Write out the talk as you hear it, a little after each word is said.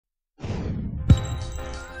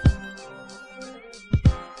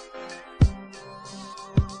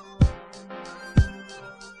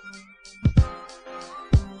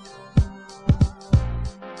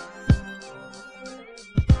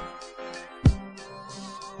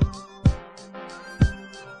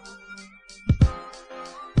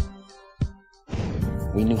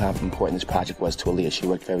We knew how important this project was to Aaliyah. She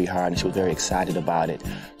worked very hard and she was very excited about it.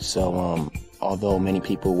 So although many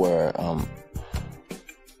people were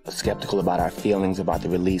skeptical about our feelings about the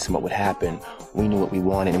release and what would happen, we knew what we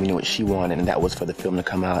wanted and we knew what she wanted, and that was for the film to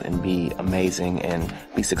come out and be amazing and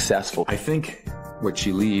be successful. I think what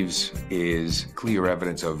she leaves is clear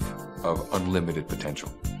evidence of unlimited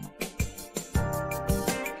potential.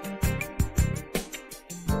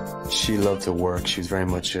 She loved to work. She was very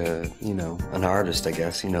much an artist, I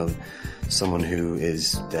guess, someone who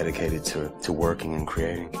is dedicated to working and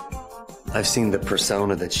creating. I've seen the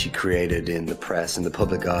persona that she created in the press, in the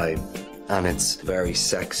public eye, and it's very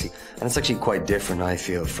sexy. And it's actually quite different, I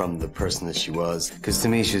feel, from the person that she was. Because to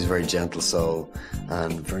me, she was a very gentle soul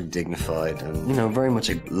and very dignified and, very much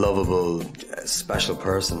a lovable, special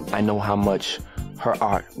person. I know how much her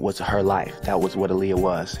art was her life. That was what Aaliyah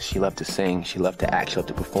was. She loved to sing, she loved to act, she loved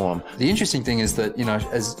to perform. The interesting thing is that,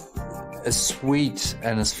 as sweet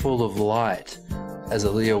and as full of light as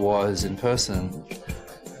Aaliyah was in person,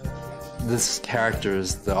 this character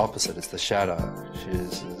is the opposite, it's the shadow. She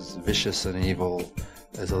is as vicious and evil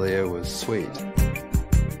as Aaliyah was sweet.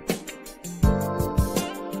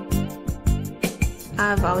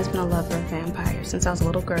 I've always been a lover of vampires since I was a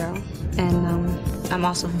little girl, and I'm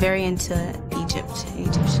also very into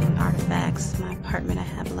Egyptian artifacts. In my apartment, I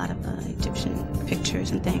have a lot of Egyptian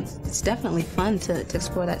pictures and things. It's definitely fun to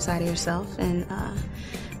explore that side of yourself, and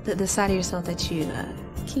the side of yourself that you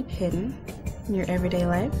keep hidden in your everyday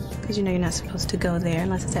life, because you're not supposed to go there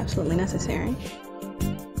unless it's absolutely necessary.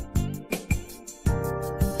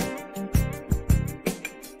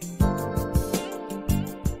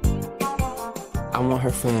 I want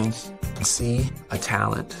her fans to see a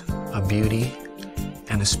talent, a beauty,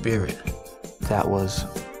 and a spirit that was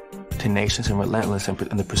tenacious and relentless in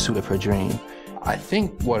the pursuit of her dream. I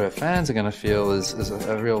think what her fans are going to feel is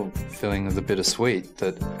a real feeling of the bittersweet,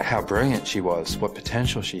 that how brilliant she was, what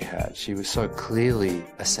potential she had. She was so clearly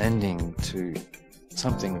ascending to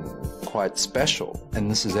something quite special, and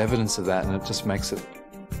this is evidence of that, and it just makes it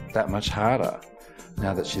that much harder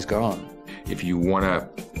now that she's gone. If you want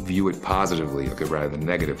to view it positively, rather than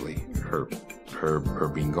negatively, her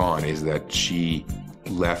being gone, is that she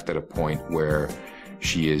left at a point where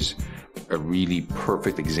she is a really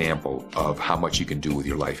perfect example of how much you can do with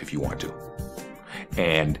your life if you want to,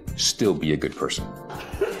 and still be a good person.